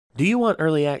Do you want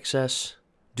early access?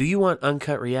 Do you want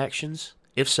uncut reactions?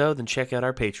 If so, then check out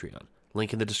our Patreon.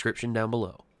 Link in the description down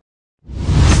below.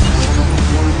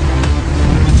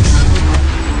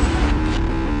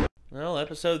 Well,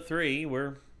 episode 3,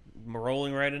 we're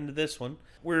rolling right into this one.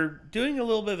 We're doing a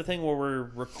little bit of a thing where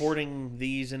we're recording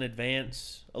these in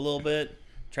advance a little bit,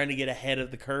 trying to get ahead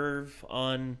of the curve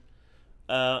on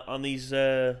these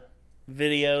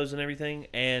videos and everything.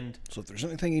 And so if there's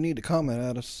anything you need to comment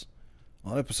at us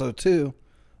on episode 2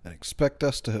 and expect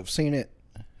us to have seen it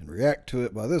and react to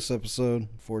it by this episode,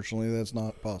 unfortunately that's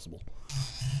not possible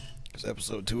because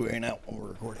episode 2 ain't out when we're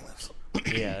recording this.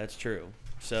 Yeah, that's true.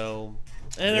 So,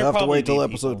 and you have to wait till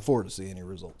episode 4 to see any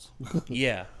results.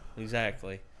 Yeah,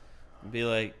 exactly. Be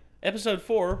like, episode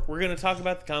 4, we're going to talk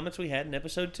about the comments we had in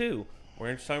episode 2. We're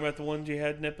going to talk about the ones you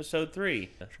had in episode 3.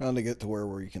 Trying to get to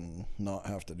where you can not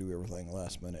have to do everything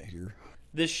last minute here.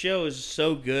 This show is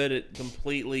so good at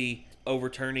completely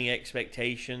overturning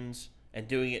expectations and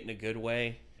doing it in a good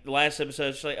way. The last episode,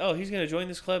 it's like, oh, he's going to join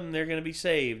this club and they're going to be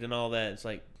saved and all that. It's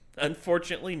like,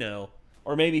 unfortunately, no.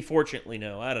 Or maybe fortunately,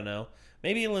 no. I don't know.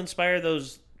 Maybe it'll inspire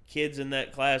those kids in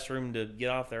that classroom to get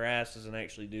off their asses and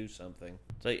actually do something.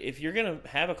 It's like, if you're going to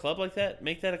have a club like that,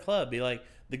 make that a club. Be like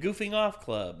the Goofing Off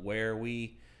Club, where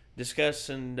we discuss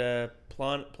and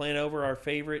plan over our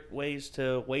favorite ways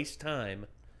to waste time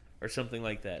or something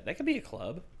like that. That could be a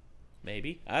club.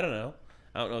 Maybe. I don't know.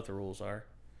 I don't know what the rules are.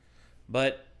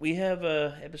 But we have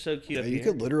episode queued up here. You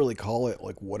could literally call it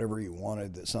like whatever you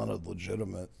wanted that sounded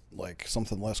legitimate, like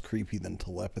something less creepy than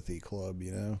Telepathy Club,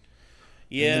 you know?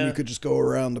 Yeah. And then you could just go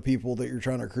around to people that you're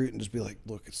trying to recruit and just be like,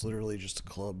 look, it's literally just a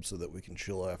club so that we can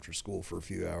chill after school for a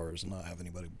few hours and not have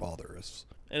anybody bother us.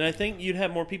 And I think you'd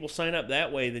have more people sign up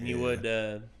that way than you would,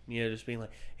 just being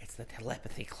like, it's the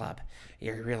Telepathy Club.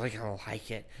 You're really going to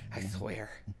like it, I swear.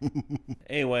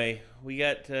 Anyway, we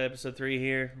got episode 3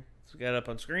 here. So we got it up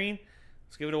on screen.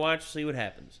 Let's give it a watch, see what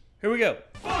happens. Here we go.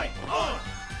 Fight on!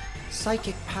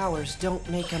 Psychic powers don't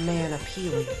make a man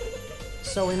appealing.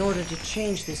 So in order to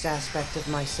change this aspect of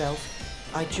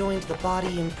myself, I joined the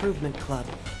Body Improvement Club.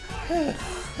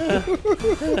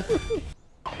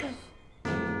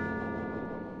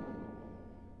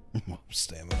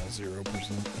 Stamina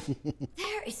 0%.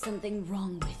 There is something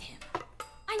wrong with him.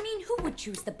 I mean, who would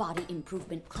choose the Body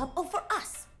Improvement Club over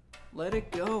us? Let it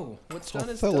go. What's done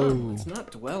is Costello. done. Let's not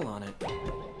dwell on it.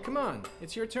 Come on,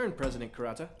 it's your turn, President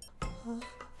Kurata.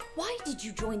 Why did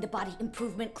you join the Body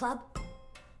Improvement Club?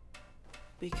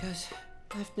 Because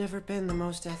I've never been the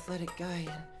most athletic guy,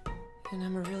 and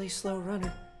I'm a really slow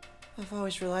runner. I've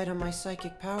always relied on my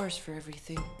psychic powers for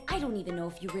everything. I don't even know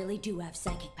if you really do have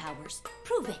psychic powers.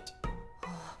 Prove it.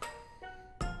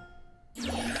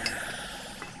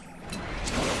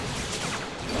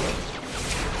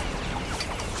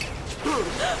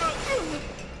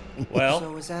 Well.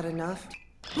 So is that enough?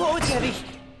 Oh, it's heavy!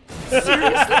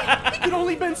 Seriously? He could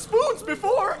only bend spoons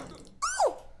before!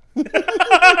 Please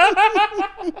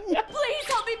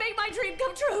help me make my dream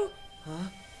come true. Huh?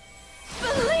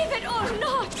 Believe it or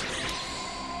not,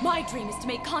 my dream is to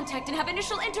make contact and have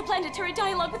initial interplanetary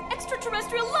dialogue with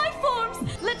extraterrestrial life forms.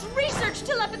 Let's research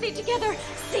telepathy together,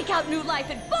 seek out new life,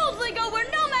 and boldly go where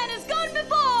no man has gone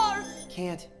before.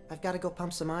 Can't. I've got to go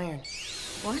pump some iron.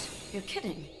 What? You're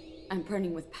kidding. I'm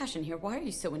burning with passion here. Why are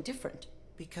you so indifferent?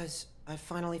 Because I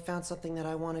finally found something that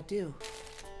I want to do.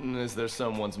 Is there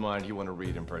someone's mind you want to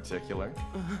read in particular?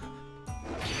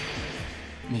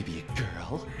 Maybe a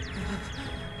girl?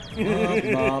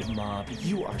 Mob,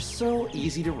 you are so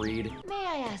easy to read. May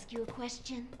I ask you a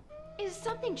question? Is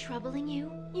something troubling you?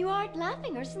 You aren't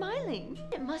laughing or smiling.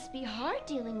 It must be hard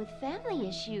dealing with family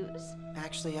issues.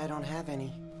 Actually, I don't have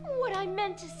any. What I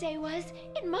meant to say was,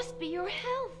 it must be your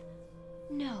health.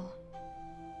 No.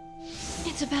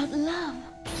 It's about love.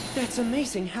 That's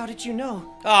amazing. How did you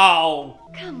know? Oh.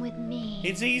 Come with me.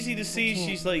 It's easy to see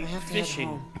she's like I have to fishing.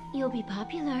 head home. You'll be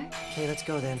popular. Okay, let's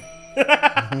go then.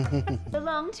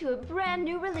 Belong to a brand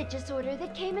new religious order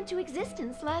that came into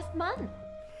existence last month.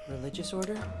 Religious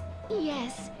order?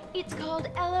 Yes, it's called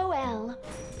LOL.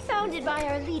 Founded by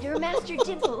our leader, Master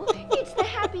Dimple. It's the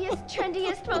happiest,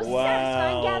 trendiest, most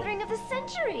satisfying gathering of the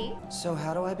century. So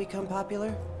how do I become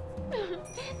popular?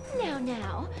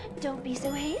 Now, don't be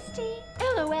so hasty.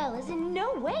 LOL is in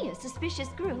no way a suspicious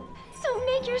group, so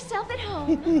make yourself at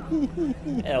home.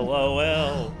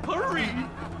 LOL. Hurry!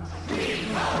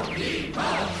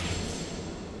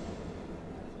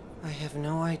 I have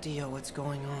no idea what's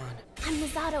going on. I'm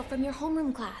Misato from your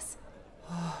homeroom class.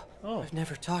 Oh. I've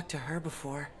never talked to her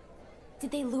before.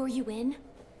 Did they lure you in?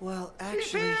 Well,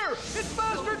 actually... Here! It's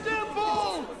Master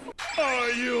Dimple! Are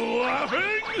you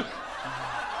laughing?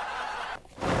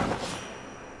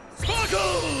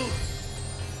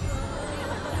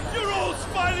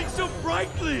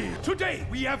 Today,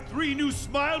 we have 3 new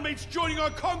Smile Mates joining our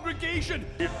congregation.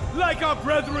 Like our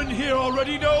brethren here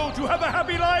already know, to have a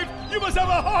happy life, you must have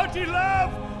a hearty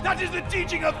laugh. That is the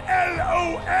teaching of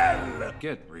LOL.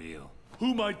 Get real.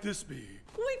 Who might this be?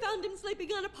 We found him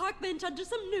sleeping on a park bench under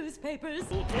some newspapers.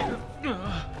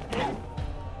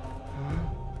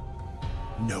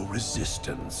 No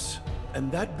resistance.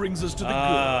 And that brings us to the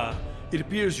good. It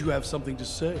appears you have something to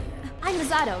say. I'm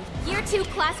Masato, Year 2,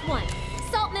 Class 1.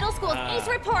 Salt Middle School's ace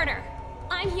reporter.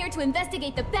 I'm here to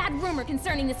investigate the bad rumor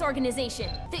concerning this organization.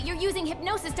 That you're using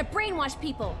hypnosis to brainwash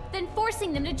people, then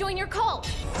forcing them to join your cult.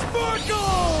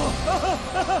 Sparkle!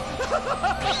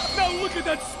 Now look at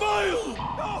that smile!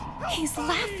 He's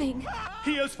laughing.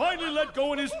 He has finally let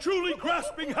go and is truly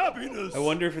grasping happiness. I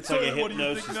wonder if it's like a So, what do you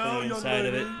hypnosis think now, thing young inside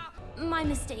of it. lady? My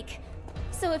mistake.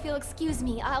 So if you'll excuse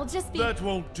me, I'll just be... That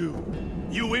won't do.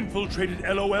 You infiltrated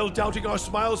LOL, doubting our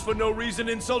smiles for no reason,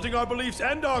 insulting our beliefs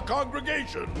and our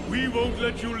congregation. We won't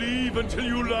let you leave until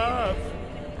you laugh.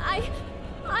 I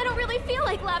don't really feel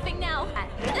like laughing now.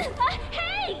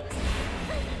 Hey!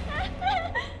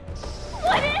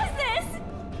 What is this?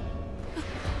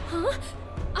 Huh?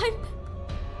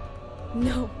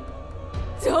 No.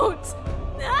 Don't.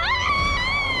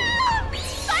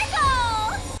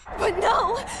 Cycle! But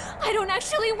no! I don't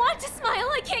actually want to smile.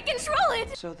 I can't control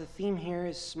it. So the theme here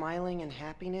is smiling and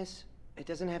happiness? It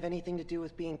doesn't have anything to do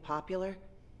with being popular?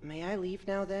 May I leave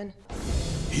now then?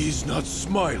 He's not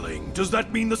smiling. Does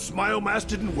that mean the smile mask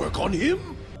didn't work on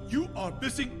him? You are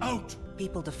missing out.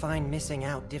 People define missing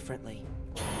out differently.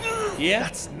 Yeah.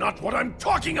 That's not what I'm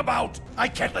talking about. I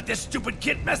can't let this stupid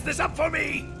kid mess this up for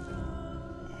me.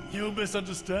 You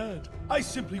misunderstand. I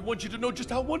simply want you to know just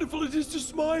how wonderful it is to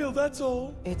smile, that's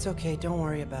all. It's okay, don't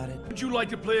worry about it. Would you like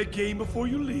to play a game before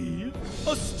you leave?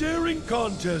 A staring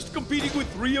contest competing with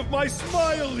 3 of my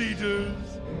smile leaders.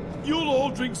 You'll all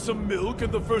drink some milk,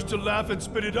 and the first to laugh and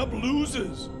spit it up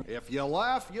loses. If you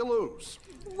laugh, you lose.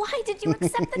 Why did you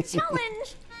accept the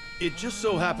challenge? It just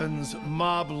so happens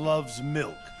Mob loves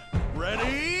milk.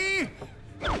 Ready?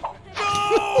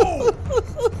 Go!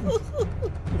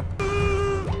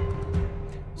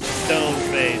 Stone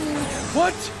face.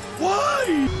 What?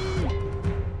 Why?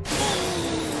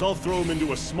 I'll throw him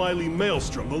into a smiley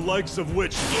maelstrom, the likes of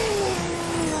which...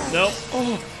 Nope.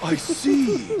 Oh, I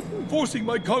see. Forcing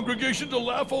my congregation to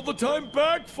laugh all the time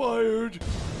backfired.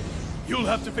 You'll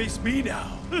have to face me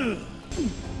now.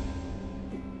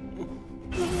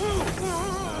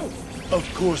 Of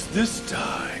course, this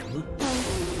time,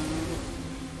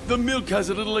 the milk has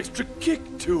a little extra kick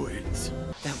to it.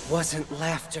 That wasn't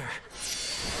laughter.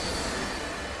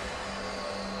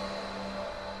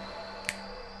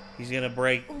 He's gonna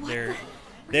break their.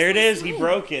 There it is. He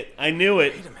broke it. I knew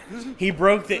it. He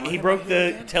broke the. He broke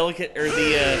the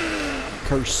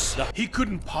Curse. He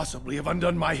couldn't possibly have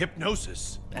undone my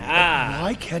hypnosis. Ah.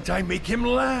 Why can't I make him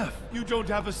laugh? You don't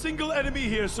have a single enemy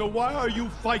here, so why are you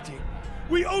fighting?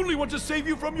 We only want to save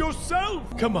you from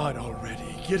yourself. Come on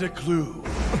already. Get a clue.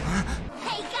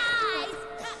 Hey guys!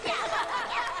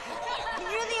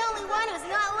 You're the only one who's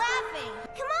not laughing.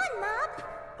 Come on, Mop.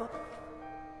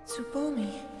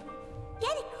 Tsubomi.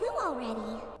 Get a clue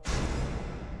already.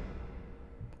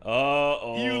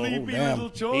 Uh-oh. You leave me damn.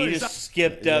 little choice. He just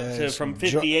skipped up to it's from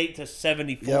 58 to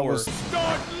 74. Yeah, it was-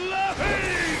 Start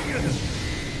laughing!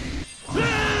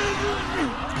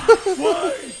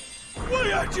 Why?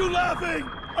 Why aren't you laughing?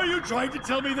 Are you trying to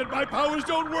tell me that my powers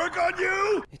don't work on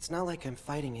you? It's not like I'm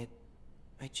fighting it.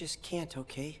 I just can't,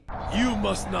 okay? You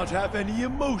must not have any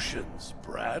emotions,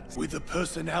 Brad. With a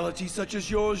personality such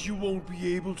as yours, you won't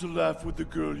be able to laugh with the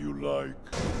girl you like.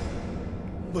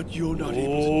 But you're not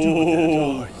able to do that,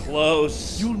 are you?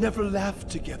 Close. You'll never laugh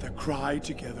together, cry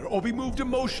together, or be moved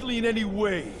emotionally in any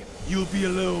way. You'll be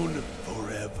alone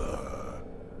forever.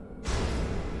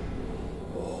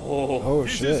 Oh,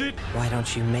 This shit. is it. Why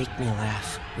don't you make me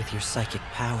laugh with your psychic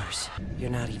powers? You're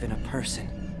not even a person.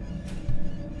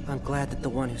 I'm glad that the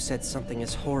one who said something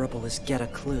as horrible as get a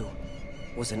clue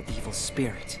was an evil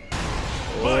spirit.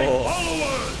 My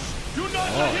followers! Do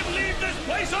not let him leave this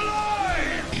place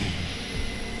alive!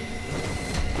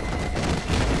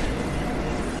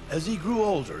 As he grew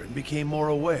older and became more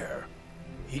aware,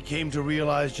 he came to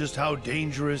realize just how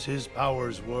dangerous his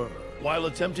powers were. While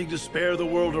attempting to spare the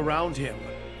world around him,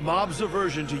 Mob's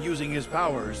aversion to using his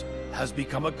powers has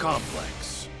become a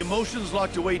complex. Emotions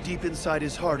locked away deep inside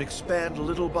his heart expand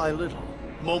little by little,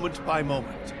 moment by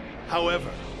moment. However,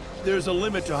 there's a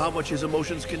limit to how much his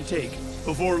emotions can take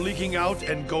before leaking out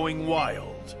and going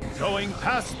wild. Going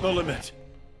past the limit.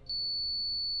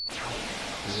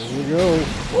 Here we go.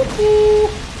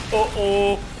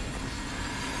 Uh-oh.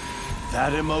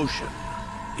 That emotion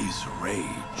is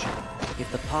rage.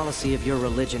 If the policy of your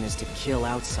religion is to kill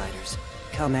outsiders,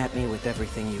 come at me with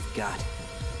everything you've got.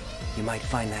 You might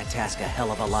find that task a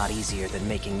hell of a lot easier than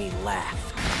making me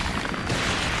laugh.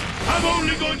 I'm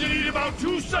only going to need about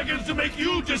 2 seconds to make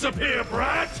you disappear,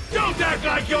 brat! Don't act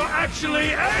like you're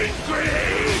actually angry!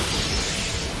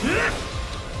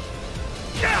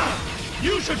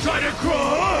 You should try to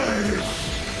cry!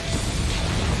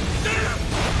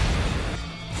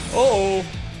 Uh-oh.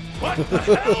 What the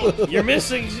hell? You're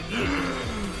missing...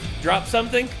 Drop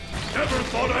something? Never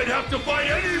thought I'd have to fight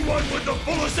anyone with the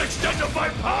fullest extent of my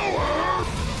power!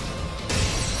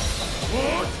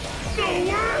 What? No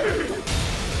way!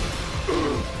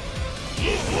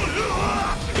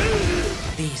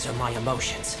 These are my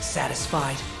emotions.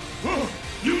 Satisfied?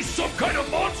 You some kind of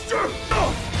monster?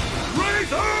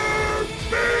 Razor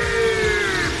Beam!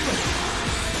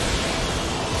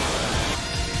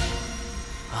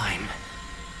 I'm...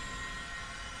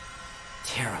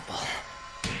 terrible.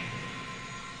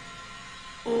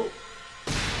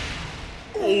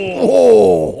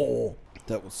 Oh,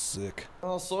 that was sick.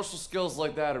 Well, social skills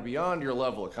like that are beyond your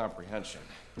level of comprehension.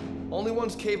 Only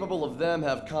ones capable of them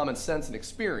have common sense and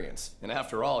experience. And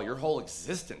after all, your whole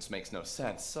existence makes no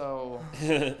sense, so...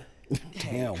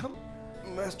 Damn.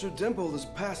 Master Dimple is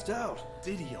passed out.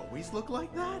 Did he always look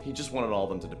like that? He just wanted all of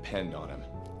them to depend on him.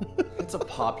 It's a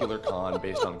popular con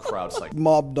based on crowd psych.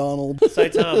 Mob Donald.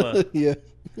 Saitama. Yeah.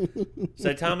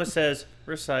 Saitama says,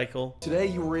 recycle. Today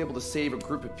you were able to save a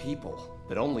group of people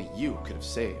that only you could have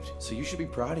saved. So you should be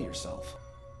proud of yourself.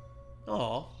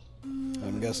 Aw.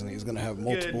 I'm guessing he's gonna have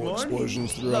multiple morning.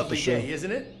 explosions throughout Lovely the show. day,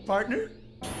 isn't it, partner?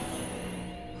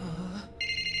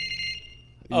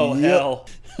 Oh, Yep. hell.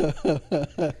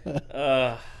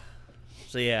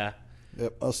 So, yeah.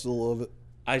 Yep, I still love it.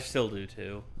 I still do,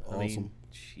 too. I mean, Awesome.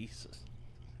 Jesus.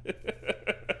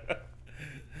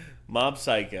 Mob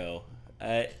Psycho.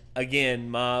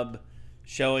 Again, Mob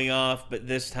showing off, but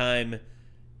this time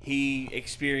he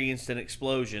experienced an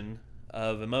explosion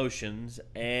of emotions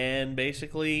and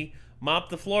basically mopped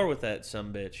the floor with that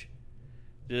sumbitch.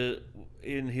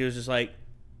 And he was just like,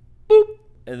 boop,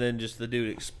 and then just the dude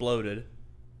exploded.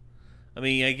 I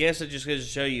mean, I guess it just goes to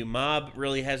show you Mob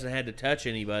really hasn't had to touch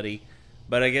anybody,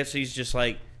 but I guess he's just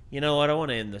like, you know what, I want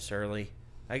to end this early.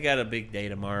 I got a big day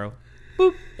tomorrow.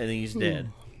 Boop, and then he's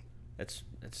dead. That's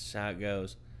how it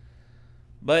goes.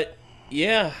 But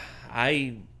yeah,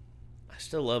 I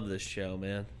still love this show,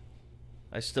 man.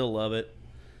 I still love it.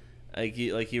 Like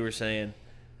you were saying.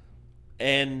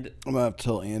 And I'm gonna have to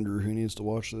tell Andrew who needs to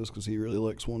watch this because he really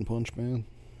likes One Punch Man.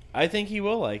 I think he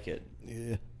will like it.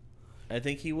 Yeah. I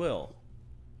think he will.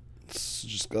 It's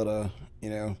just got a,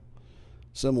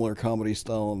 similar comedy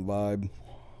style and vibe,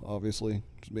 obviously,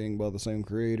 just being by the same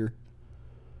creator.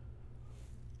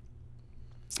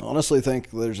 I honestly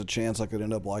think there's a chance I could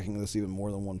end up liking this even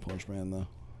more than One Punch Man, though.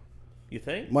 You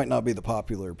think? Might not be the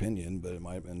popular opinion, but it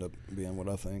might end up being what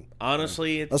I think.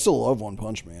 Honestly, I still love One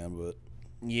Punch Man, but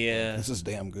yeah, this is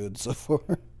damn good so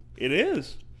far. It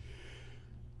is.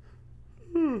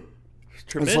 It's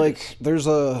tremendous. It's like there's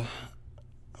a...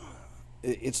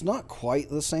 It's not quite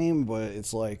the same, but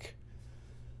it's like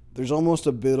there's almost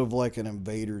a bit of like an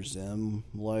Invader Zim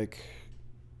like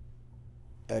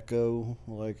echo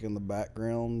like in the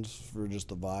background for just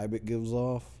the vibe it gives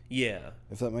off. Yeah.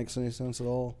 If that makes any sense at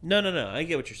all. No. I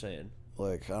get what you're saying.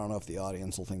 Like, I don't know if the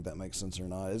audience will think that makes sense or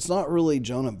not. It's not really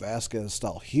Jonah Vasquez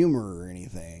style humor or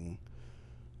anything,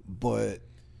 but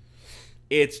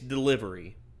it's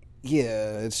delivery.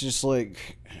 Yeah, it's just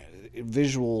like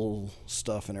visual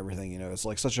stuff and everything, it's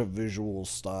like such a visual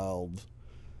styled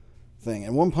thing.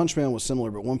 And One Punch Man was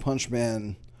similar, but One Punch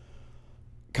Man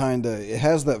it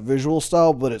has that visual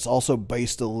style, but it's also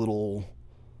based a little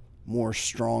more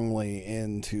strongly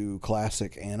into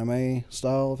classic anime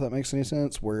style, if that makes any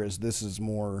sense, whereas this is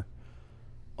more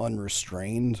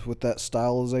unrestrained with that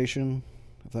stylization,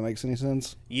 if that makes any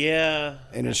sense. Yeah.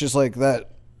 And it's just like that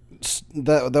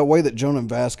way that Jonah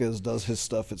Vasquez does his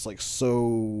stuff, it's like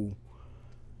so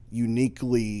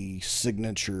uniquely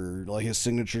signature, like his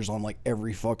signature's on like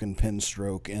every fucking pen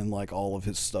stroke and like all of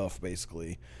his stuff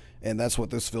basically. And that's what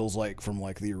this feels like from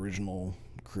like the original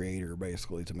creator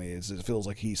basically to me. It feels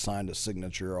like he signed a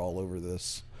signature all over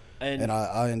this. And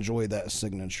I enjoy that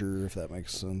signature, if that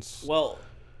makes sense. Well,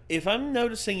 if I'm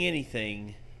noticing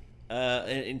anything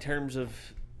in terms of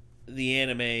the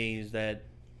animes that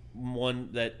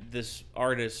this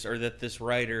artist or that this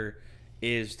writer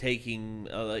is taking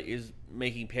is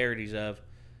making parodies of,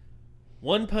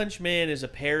 One Punch Man is a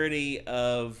parody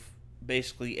of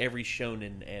basically every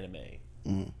shonen anime.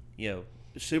 Mm-hmm.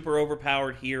 Super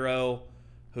overpowered hero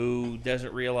who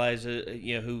doesn't realize it,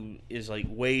 who is like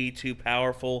way too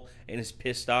powerful and is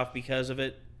pissed off because of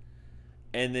it.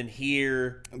 And then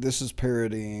here, this is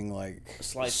parodying like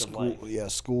slice of life. Yeah,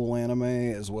 school anime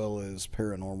as well as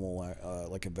paranormal,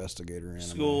 like investigator anime.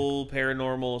 School,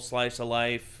 paranormal, slice of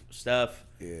life stuff.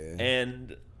 Yeah.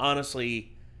 And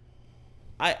honestly,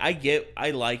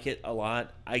 I like it a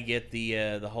lot. I get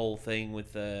the whole thing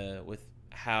with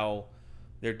how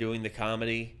they're doing the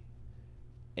comedy.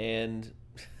 And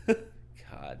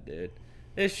God, dude,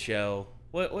 this show.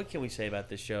 What can we say about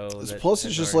this show? Plus,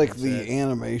 it's just like the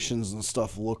animations and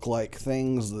stuff look like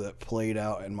things that played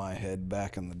out in my head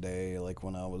back in the day, like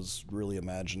when I was really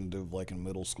imaginative, like in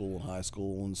middle school and high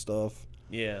school and stuff.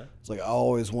 Yeah. It's like I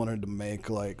always wanted to make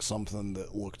like something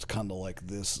that looked kind of like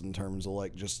this in terms of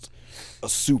like just a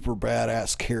super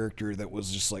badass character that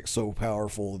was just like so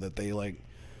powerful that they like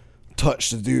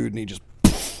touched the dude and he just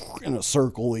in a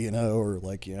circle, or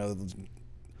like,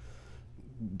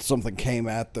 something came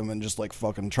at them and just like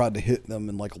fucking tried to hit them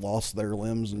and like lost their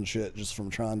limbs and shit just from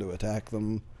trying to attack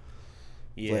them.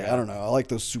 Yeah. Like, I don't know. I like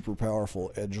those super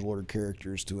powerful edgelord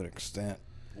characters to an extent.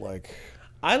 Like,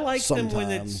 I like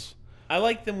sometimes.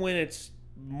 them when it's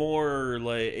more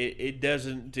like it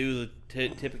doesn't do the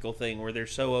typical thing where they're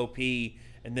so OP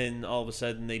and then all of a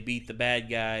sudden they beat the bad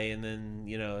guy and then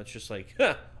it's just like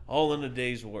all in a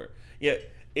day's work. Yeah,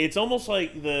 it's almost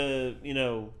like the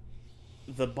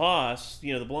boss,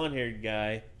 the blonde-haired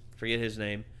guy, forget his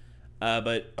name,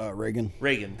 but Reagan.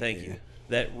 Reagan, thank you.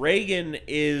 That Reagan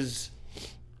is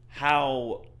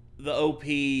how the OP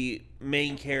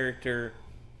main character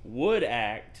would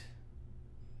act,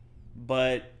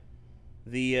 but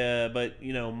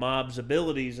Mob's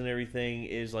abilities and everything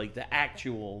is like the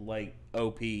actual like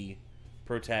OP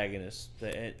protagonist.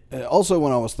 And also,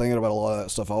 when I was thinking about a lot of that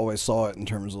stuff, I always saw it in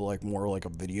terms of like more like a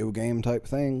video game type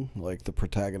thing, like the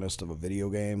protagonist of a video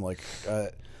game. Like I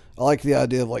like the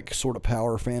idea of like sort of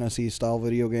power fantasy style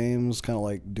video games, kind of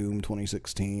like Doom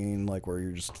 2016, like where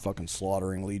you're just fucking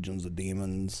slaughtering legions of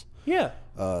demons. Yeah.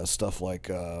 Stuff like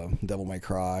Devil May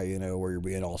Cry, where you're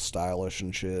being all stylish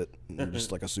and shit. And you're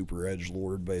just like a super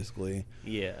edgelord, basically.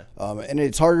 Yeah. And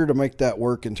it's harder to make that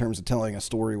work in terms of telling a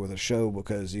story with a show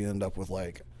because you end up with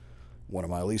like one of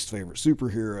my least favorite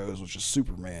superheroes, which is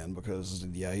Superman, because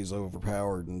he's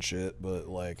overpowered and shit, but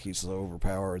like he's so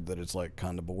overpowered that it's like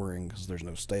kind of boring because there's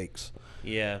no stakes.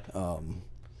 Yeah. Or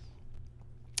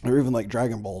even like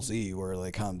Dragon Ball Z, where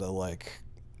they kind of like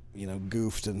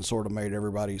goofed and sort of made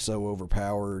everybody so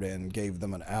overpowered and gave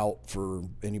them an out for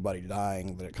anybody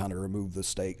dying that it kind of removed the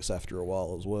stakes after a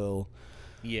while as well.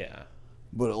 Yeah.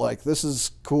 But like this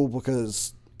is cool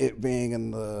because it being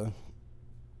in the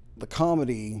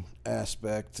comedy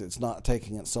aspect, it's not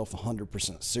taking itself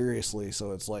 100% seriously,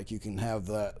 so it's like you can have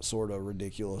that sort of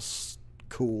ridiculous,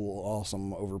 cool,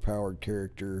 awesome, overpowered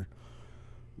character,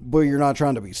 but you're not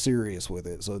trying to be serious with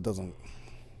it, so it doesn't.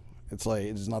 It's like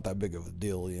it's not that big of a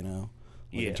deal,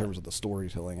 in terms of the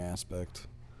storytelling aspect.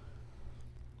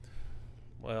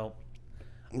 Well,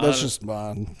 that's just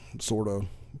my sort of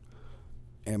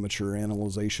amateur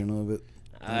analyzation of it,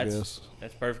 I guess.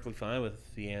 That's perfectly fine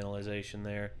with the analyzation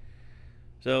there.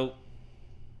 So,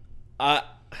 I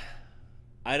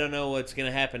don't know what's going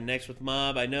to happen next with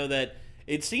Mob. I know that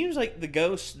it seems like the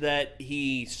ghost that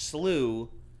he slew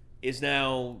is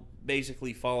now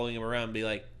basically following him around and be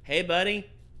like, "Hey, buddy.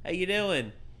 How you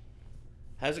doing?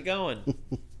 How's it going?"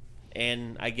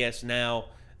 And I guess now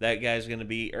that guy's going to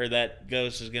be, or that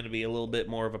ghost is going to be a little bit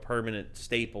more of a permanent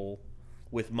staple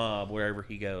with Mob wherever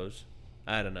he goes.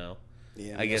 I don't know.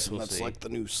 Yeah, I guess we'll that's see. Like the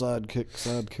new side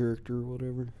character or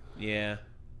whatever. Yeah,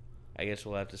 I guess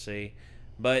we'll have to see.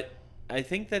 But I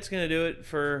think that's going to do it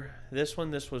for this one.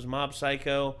 This was Mob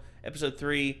Psycho, Episode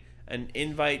 3, an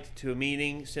invite to a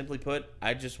meeting. Simply put,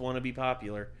 I just want to be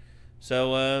popular.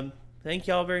 So, thank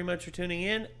y'all very much for tuning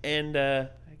in, and I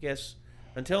guess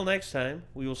until next time,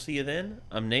 we will see you then.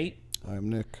 I'm Nate. I'm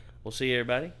Nick. We'll see you,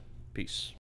 everybody.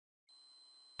 Peace.